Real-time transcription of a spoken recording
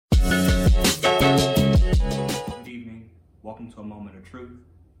welcome to A Moment of Truth.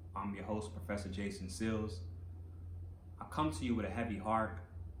 I'm your host, Professor Jason Sills. I come to you with a heavy heart,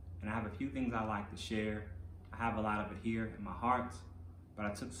 and I have a few things I like to share. I have a lot of it here in my heart, but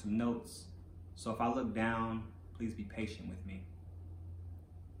I took some notes, so if I look down, please be patient with me.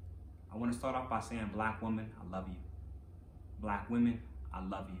 I want to start off by saying, Black woman, I love you. Black women, I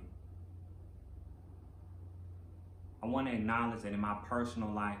love you. I want to acknowledge that in my personal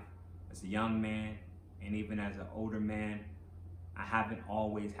life, as a young man, and even as an older man, I haven't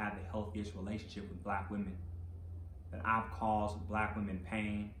always had the healthiest relationship with Black women. That I've caused Black women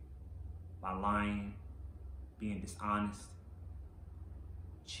pain by lying, being dishonest,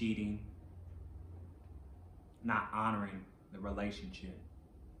 cheating, not honoring the relationship.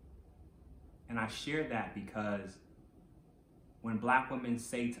 And I share that because when Black women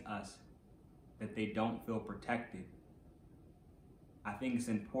say to us that they don't feel protected, I think it's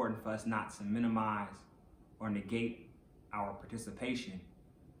important for us not to minimize or negate our participation,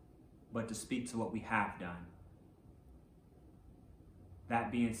 but to speak to what we have done.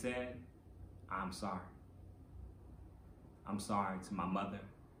 That being said, I'm sorry. I'm sorry to my mother,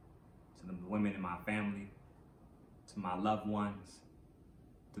 to the women in my family, to my loved ones,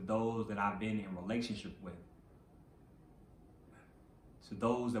 to those that I've been in relationship with, to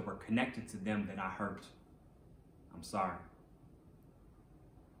those that were connected to them that I hurt. I'm sorry.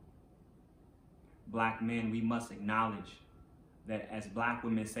 Black men, we must acknowledge that as Black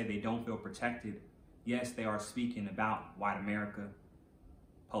women say they don't feel protected, yes, they are speaking about white America,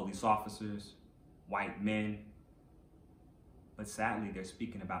 police officers, white men, but sadly they're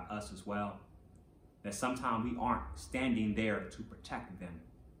speaking about us as well. That sometimes we aren't standing there to protect them,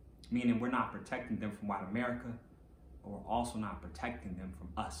 meaning we're not protecting them from white America, but we're also not protecting them from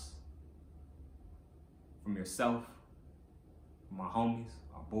us, from yourself, from our homies,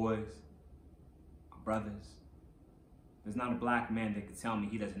 our boys, brothers. There's not a Black man that can tell me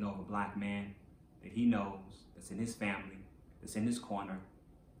he doesn't know of a Black man that he knows, that's in his family, that's in his corner,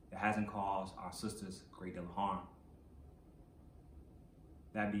 that hasn't caused our sisters a great deal of harm.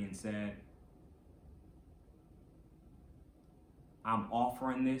 That being said, I'm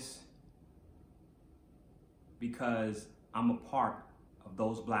offering this because I'm a part of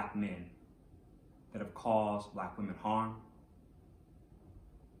those Black men that have caused Black women harm.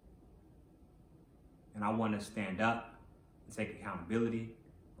 And I want to stand up and take accountability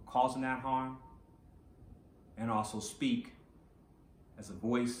for causing that harm, and also speak as a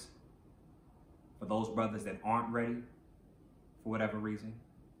voice for those brothers that aren't ready for whatever reason,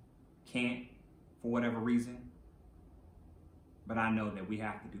 can't for whatever reason, but I know that we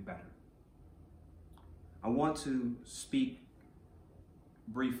have to do better. I want to speak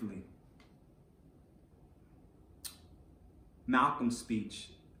briefly. Malcolm's speech,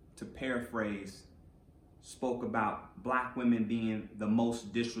 to paraphrase, spoke about Black women being the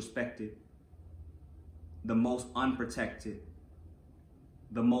most disrespected, the most unprotected,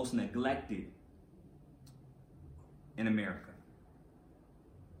 the most neglected in America.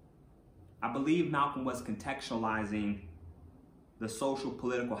 I believe Malcolm was contextualizing the social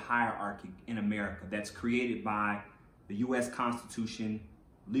political hierarchy in America that's created by the U.S. Constitution,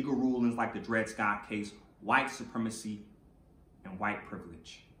 legal rulings like the Dred Scott case, white supremacy, and white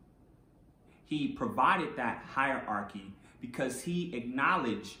privilege. He provided that hierarchy because he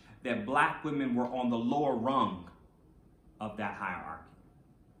acknowledged that Black women were on the lower rung of that hierarchy.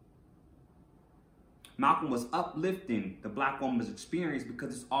 Malcolm was uplifting the Black woman's experience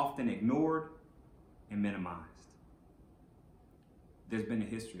because it's often ignored and minimized. There's been a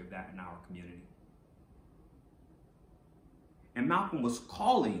history of that in our community. And Malcolm was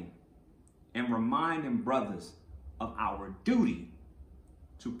calling and reminding brothers of our duty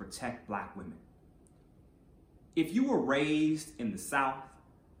to protect Black women. If you were raised in the South,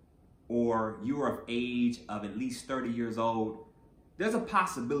 or you are of age of at least 30 years old, there's a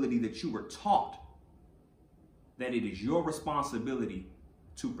possibility that you were taught that it is your responsibility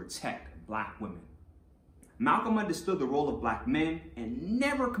to protect Black women. Malcolm understood the role of Black men and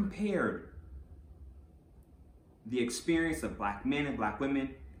never compared the experience of Black men and Black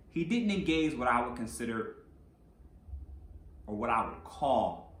women. He didn't engage what I would consider, or what I would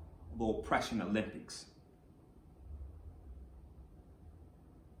call, the oppression Olympics.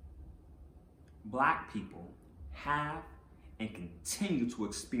 Black people have and continue to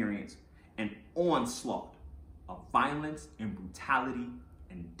experience an onslaught of violence and brutality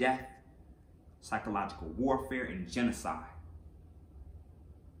and death, psychological warfare and genocide.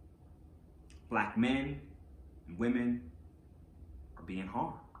 Black men and women are being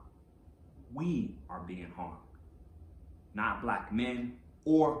harmed. We are being harmed. Not Black men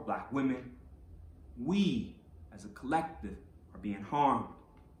or Black women. We as a collective are being harmed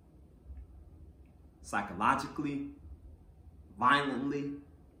psychologically, violently.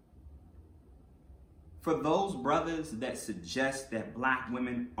 For those brothers that suggest that black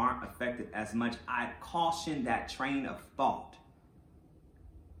women aren't affected as much, I caution that train of thought.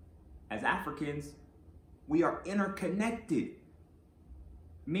 As Africans, we are interconnected,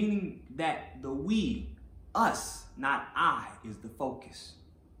 meaning that the we, us, not I, is the focus.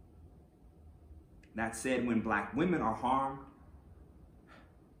 That said, when black women are harmed,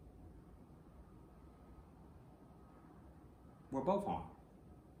 we're both harmed,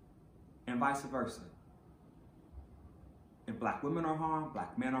 and vice versa. If black women are harmed,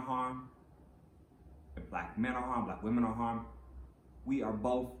 black men are harmed. If black men are harmed, black women are harmed. We are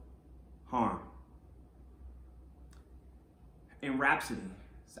both harmed. In Rhapsody's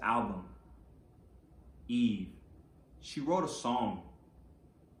album, Eve, she wrote a song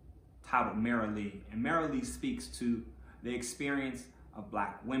titled Merrily, and Merrily speaks to the experience of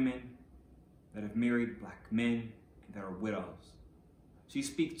black women that have married black men and that are widows. She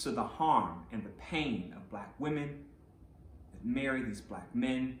speaks to the harm and the pain of black women that marry these black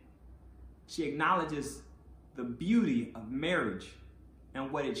men. She acknowledges the beauty of marriage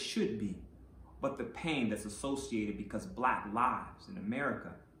and what it should be, but the pain that's associated because black lives in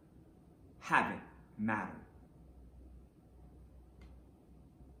America haven't mattered.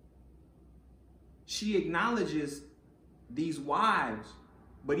 She acknowledges these wives,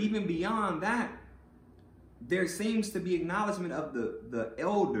 but even beyond that, there seems to be acknowledgement of the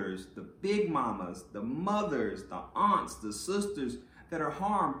elders, the big mamas, the mothers, the aunts, the sisters that are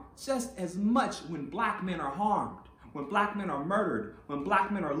harmed just as much when black men are harmed, when black men are murdered, when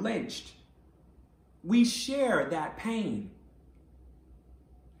black men are lynched. We share that pain.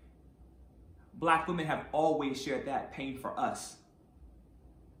 Black women have always shared that pain for us.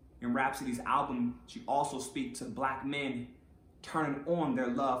 In Rhapsody's album, she also speaks to black men turning on their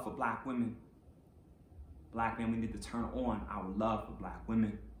love for black women. Black men, we need to turn on our love for black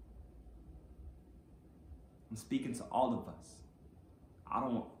women. I'm speaking to all of us. I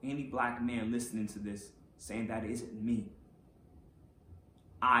don't want any black man listening to this saying that isn't me.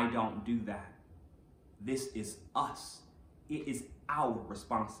 I don't do that. This is us. It is our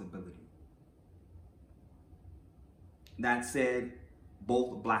responsibility. That said,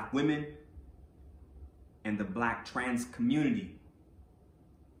 both black women and the black trans community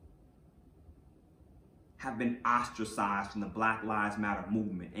have been ostracized from the Black Lives Matter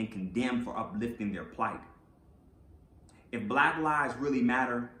movement and condemned for uplifting their plight. If black lives really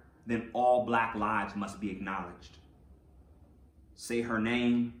matter, then all black lives must be acknowledged. Say her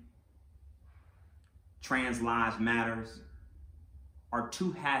name, Trans Lives Matters, are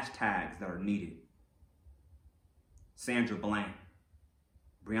two hashtags that are needed. Sandra Bland,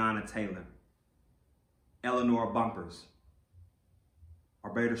 Breonna Taylor, Eleanor Bumpurs,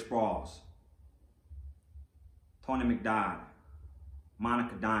 Arberta Sprouls, Tony McDodd,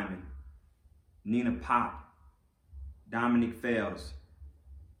 Monica Diamond, Nina Pop, Dominique Fels,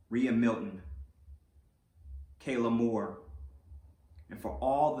 Rhea Milton, Kayla Moore, and for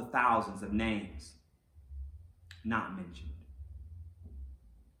all the thousands of names not mentioned.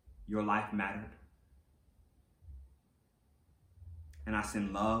 Your life mattered. And I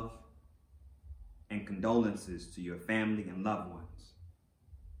send love and condolences to your family and loved ones.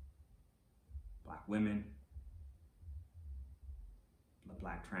 Black women, the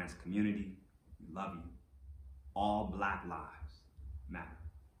black trans community, we love you. All black lives matter.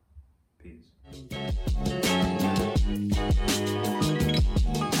 Peace.